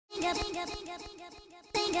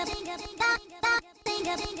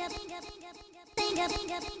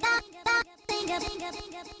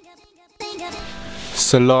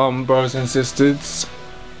Salam, brothers and sisters.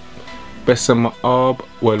 Bessam Ma'ab,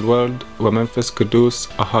 World, Memphis Kudus,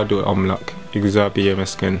 Ahadu Amlak, Igzabi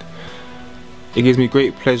Yemesken. It gives me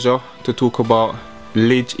great pleasure to talk about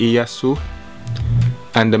Lij Iyasu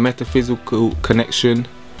and the metaphysical connection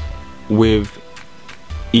with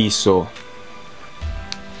Esau.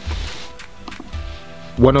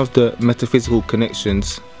 One of the metaphysical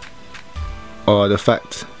connections are the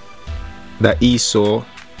fact that Esau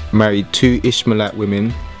married two Ishmaelite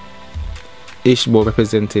women, Ishmael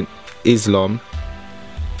representing Islam,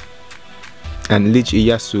 and Lij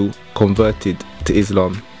Iyasu converted to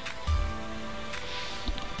Islam.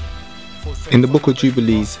 In the book of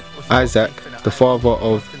Jubilees, Isaac, the father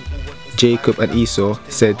of Jacob and Esau,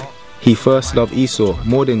 said he first loved Esau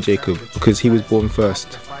more than Jacob because he was born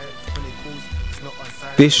first.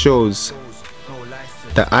 This shows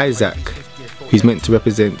that Isaac, who's meant to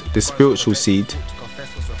represent the spiritual seed,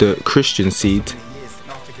 the Christian seed,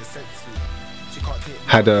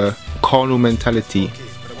 had a carnal mentality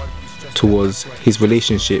towards his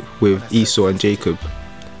relationship with Esau and Jacob.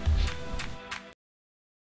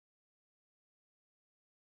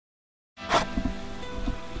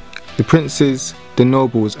 The princes, the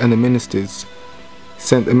nobles and the ministers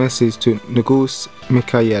sent a message to Negus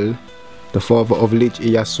Mikhael, the father of Lij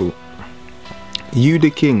Iyasu. You, the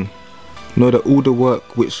king, know that all the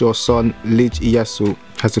work which your son Lij Iyasu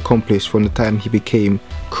has accomplished from the time he became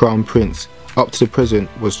crown prince up to the present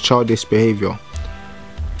was childish behaviour.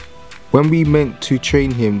 When we meant to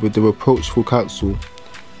train him with the reproachful counsel,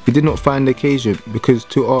 we did not find occasion because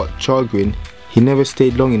to our chagrin he never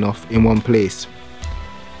stayed long enough in one place.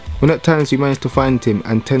 When at times we managed to find him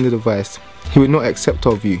and tender advice, he would not accept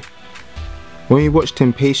our view. When we watched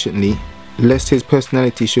him patiently, lest his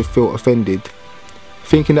personality should feel offended,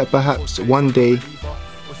 thinking that perhaps one day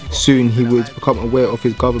soon he would become aware of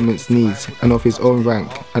his government's needs and of his own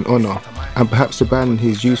rank and honour, and perhaps abandon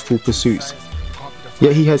his youthful pursuits.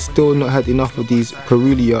 Yet he had still not had enough of these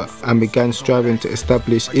perulia and began striving to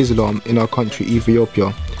establish Islam in our country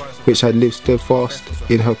Ethiopia, which had lived steadfast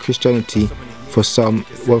in her Christianity for some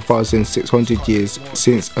 1,600 years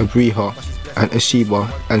since Abriha and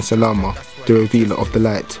Asheba and Salama, the revealer of the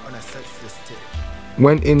light.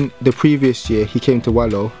 When in the previous year he came to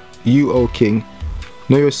Wallo, you, O king,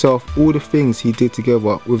 know yourself all the things he did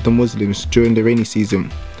together with the Muslims during the rainy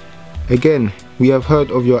season. Again, we have heard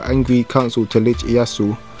of your angry counsel to Lij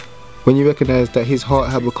Iyasu when you recognized that his heart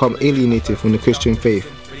had become alienated from the Christian faith,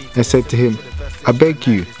 and said to him, I beg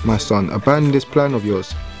you, my son, abandon this plan of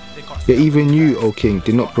yours. Yet even you, O king,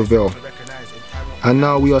 did not prevail. And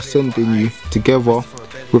now we are sending you, together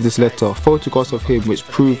with this letter, photographs of him which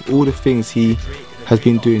prove all the things he has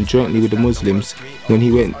been doing jointly with the Muslims when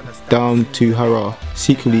he went down to Hara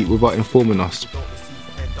secretly without informing us.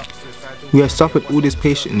 We have suffered all this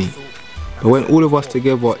patiently, but when all of us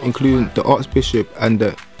together, including the Archbishop and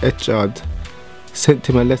the Echad, sent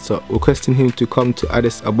him a letter requesting him to come to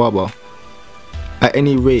Addis Ababa at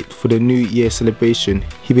any rate for the New Year celebration,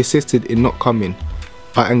 he persisted in not coming.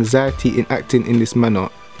 Our anxiety in acting in this manner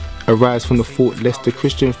arises from the thought lest the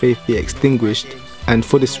Christian faith be extinguished, and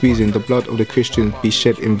for this reason the blood of the Christians be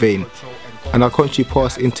shed in vain, and our country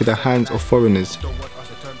pass into the hands of foreigners.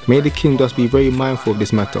 May the king thus be very mindful of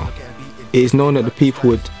this matter. It is known that the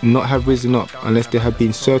people would not have risen up unless they had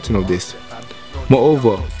been certain of this.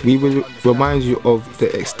 Moreover, we will remind you of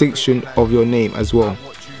the extinction of your name as well,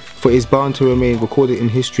 for it is bound to remain recorded in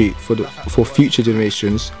history for future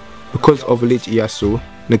generations. Because of Lij Iyasu,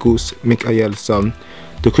 Negus Mikhael's son,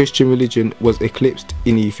 the Christian religion was eclipsed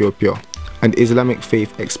in Ethiopia, and Islamic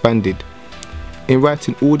faith expanded. In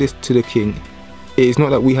writing all this to the king, it is not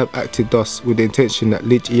that we have acted thus with the intention that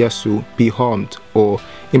Lij Iyasu be harmed, or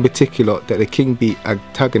in particular that the king be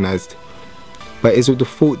antagonized, but it is with the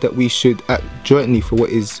thought that we should act jointly for what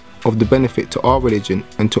is of the benefit to our religion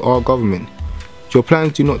and to our government. Your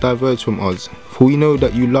plans do not diverge from us, for we know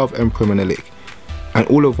that you love Emperor Menelik and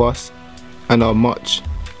all of us, and are much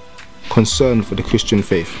concerned for the Christian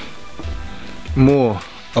faith. More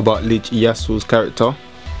about Lij Iyasu's character.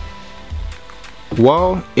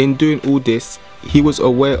 While in doing all this, he was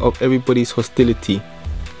aware of everybody's hostility,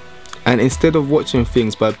 and instead of watching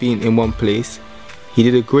things by being in one place, he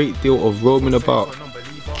did a great deal of roaming about,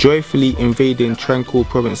 joyfully invading tranquil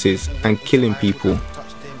provinces and killing people,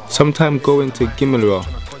 sometimes going to Gimilra,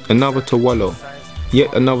 another to Wallo,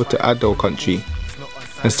 yet another to Adal country,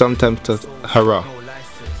 and sometimes to Hara.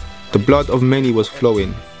 The blood of many was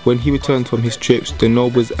flowing, when he returned from his trips, the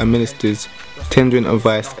nobles and ministers, tendering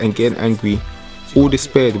advice and getting angry, all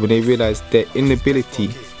despaired when they realized their inability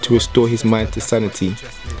to restore his mind to sanity.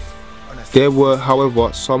 There were,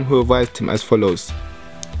 however, some who advised him as follows: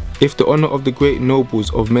 if the honor of the great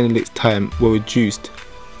nobles of Menelik's time were reduced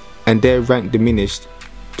and their rank diminished,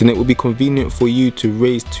 then it would be convenient for you to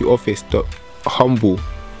raise to office the humble.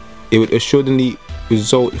 It would assuredly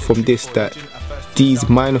result from this that these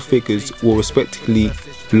minor figures will respectively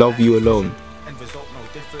love you alone,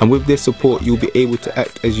 and with their support you will be able to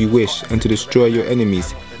act as you wish and to destroy your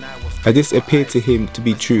enemies. As this appeared to him to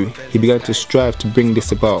be true, he began to strive to bring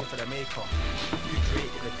this about.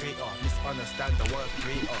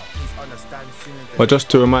 But just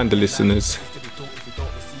to remind the listeners,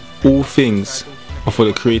 all things are for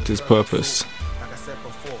the Creator's purpose,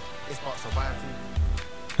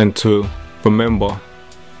 and to remember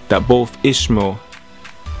that both Ishmael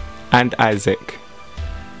and Isaac,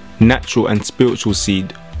 natural and spiritual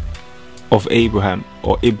seed of Abraham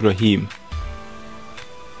or Ibrahim,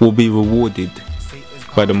 will be rewarded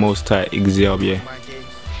by the Most High Exalted.